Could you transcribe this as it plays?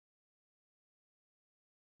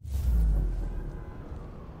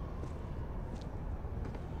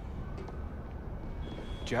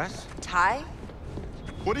Jess? Ty?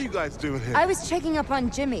 What are you guys doing here? I was checking up on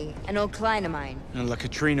Jimmy, an old client of mine. And La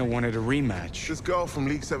Katrina wanted a rematch. This girl from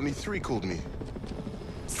League 73 called me.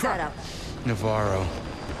 Set up. Navarro.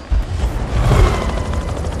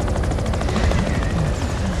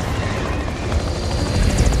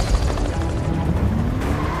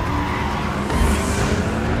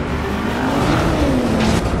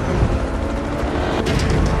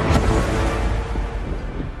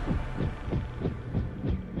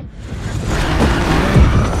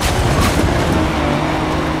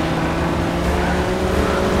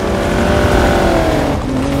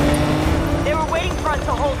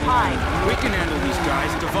 We can handle these guys.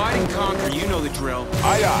 Divide and conquer, you know the drill.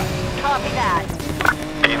 Aye, aye. Copy that.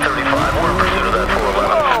 835, we're in pursuit of that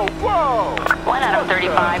 411. Whoa! 1 out of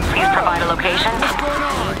 35, please provide a location. What's going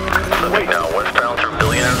on? Subject now westbound through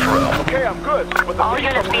Billionaire's Row. Okay, I'm good. But the All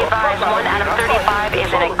units be advised, 1 out of 35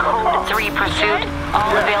 is in a Code 3 pursuit.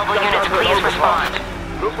 All available units, please respond.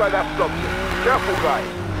 Looks like that subject. Careful, guys.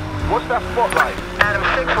 What's that spotlight? Adam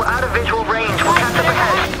 6, we're out of visual range. We'll catch up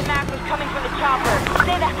ahead. Mac was coming from the chopper.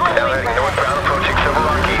 Stay the hell Now away heading from northbound approaching Silver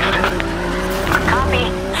Rock East. Copy.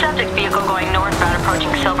 Subject vehicle going northbound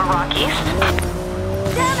approaching Silver Rock East.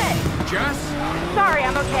 Damn it! Jess? Sorry,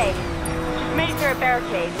 I'm okay. Just made it through a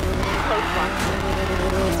barricade. Close one.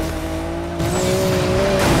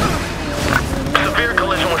 Severe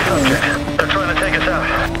collision with subject. They're trying to take us out.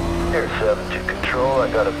 Here, 7 to control. I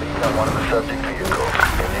got a beat on one of the subject vehicles.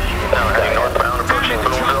 Now heading northbound approaching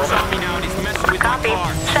Boomville. Copy.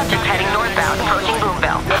 Subject heading northbound approaching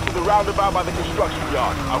Boomville. Get to the roundabout by the construction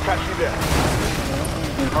yard. I'll catch you there.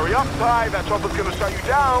 Hurry up, Ty. That chopper's gonna shut you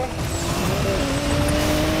down.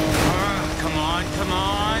 Come on, come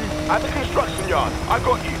on. At the construction yard. I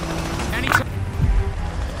got you. Anytime.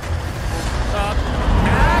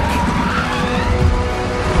 Mac?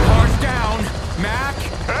 Car's down. Mac?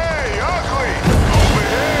 Hey, Ugly! Over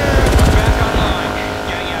here! Back online.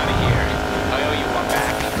 Getting out of here. I owe you one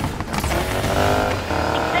back.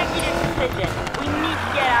 Executive decision. We need to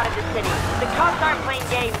get out of the city. The cops aren't playing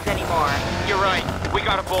games anymore. You're right. We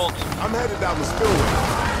got a bolt. I'm headed down the spillway.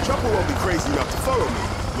 Chopper won't be crazy enough to follow me,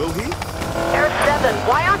 will he? Air 7,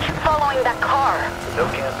 why aren't you following that car? No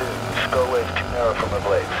can do. Spillway's too narrow for my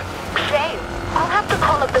blades. Shame. I'll have to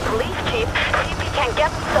call up the police chief, see if he can get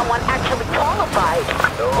someone actually qualified.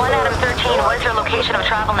 1 out of 13, what is your location of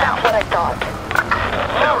travel now? That's what I thought.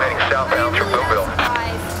 Now heading southbound through Boomville.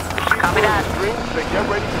 Copy that. Then get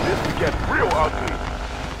ready for this to get real ugly.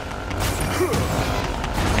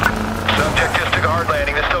 Subject just took a hard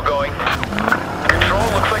landing. They're still going. Control,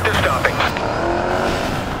 looks like they're stopping.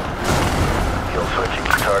 Fuel switching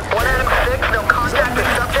to target. 1 out of 6, no contact with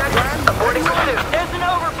subject. Aborting pursuit. There's an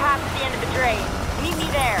overpass at the end of the drain. Meet me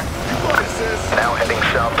there. Now heading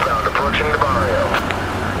southbound approaching the barrio.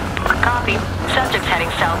 Copy. Subject heading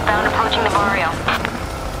southbound approaching the barrio.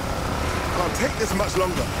 Can't take this much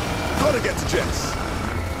longer. Gotta get to Jess.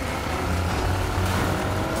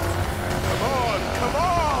 Come on, come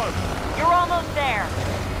on! You're almost there.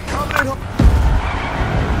 Coming in.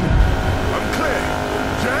 I'm clear.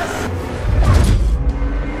 Jess?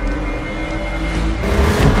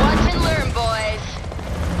 Watch and learn, boys.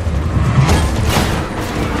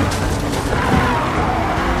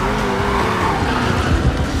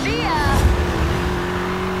 See ya!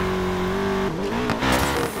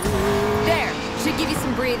 There. Should give you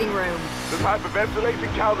some breathing room. This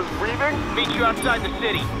hyperventilating count is breathing? Meet you outside the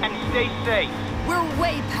city and stay safe. We're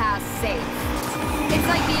way past safe. It's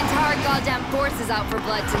like the entire goddamn force is out for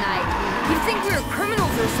blood tonight. You'd think we were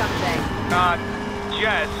criminals or something.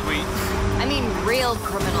 Jess, I mean real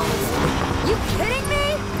criminals. You kidding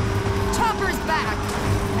me? Chopper's back.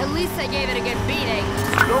 At least I gave it a good beating.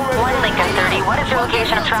 1 Lincoln 30, what is your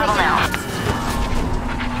location of travel now?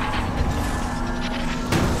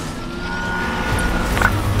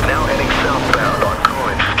 Now heading southbound on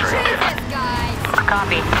Coolidge Street. Jesus, guys.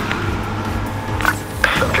 Copy.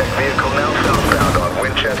 Subject vehicle now southbound on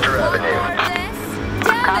Winchester Want Avenue. more of this?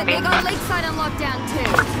 Damn Copy. it, they got Lakeside on lockdown too.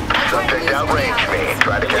 I'll try to Subject lose outranged the me. hours.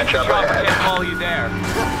 Try to catch up ahead. call you there.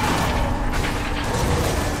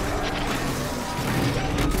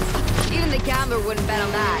 Even the gambler wouldn't bet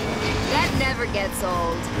on that. That never gets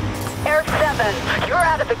old. Air 7, you're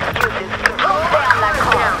out of excuses. Control stay on that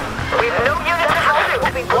car. We have no units in pursuit.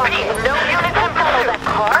 No units in follow that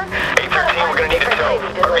car. 813, we're gonna need a tow.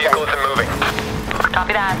 Our vehicle isn't moving.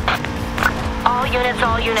 Copy that. All units,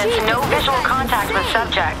 no visual contact with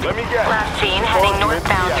subject. Let me guess. Last seen heading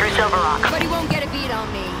northbound through Silver Rock. But he won't get a beat on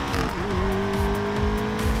me.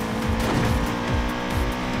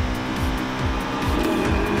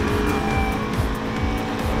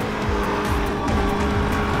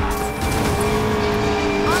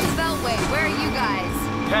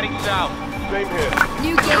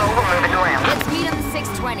 We're moving around. Let's meet on the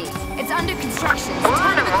 620. It's under construction. It's a Run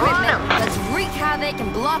ton of 'em, run equipment. 'em. Let's wreak havoc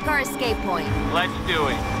and block our escape point. Let's do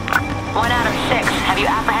it. 1 out of 6. Have you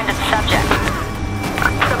apprehended the subject?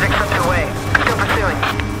 Subject's underway. Still pursuing.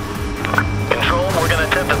 Control, we're gonna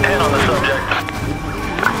attempt a pin on the subject.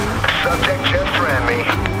 Subject just ran me.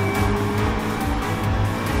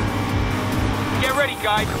 Get ready,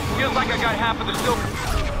 guys. Feels like I got half of the silver.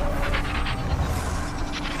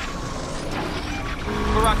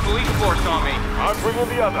 Barack police force on me. I'm bringing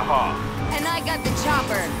the other half. And I got the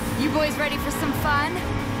chopper. You boys ready for some fun?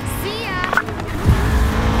 See ya!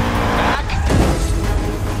 Back.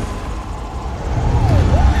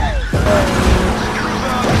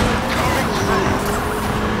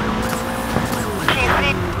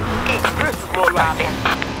 This is more like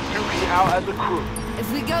duty out as a crew.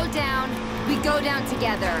 If we go down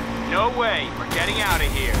together. No way. We're getting out of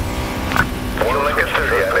here. 1 Lincoln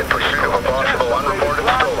 30, I'm in pursuit of a possible unreported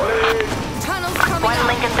stolen. Tunnels coming 1 up.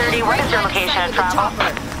 Lincoln 30, what is your Right location side of of the travel?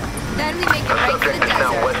 chopper. Then we make it The right to the subject is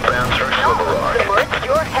now desert. westbound through Silver Rock. It's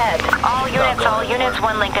your head. All units,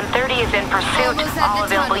 1 Lincoln 30 is in pursuit. Almost at All the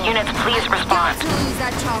available tunnel. units, please I've respond. got to lose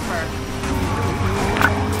that chopper.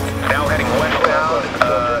 Now heading westbound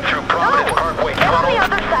through Providence Parkway Get on the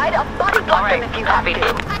Tunnel. other side. I'll body block them if you have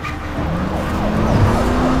to.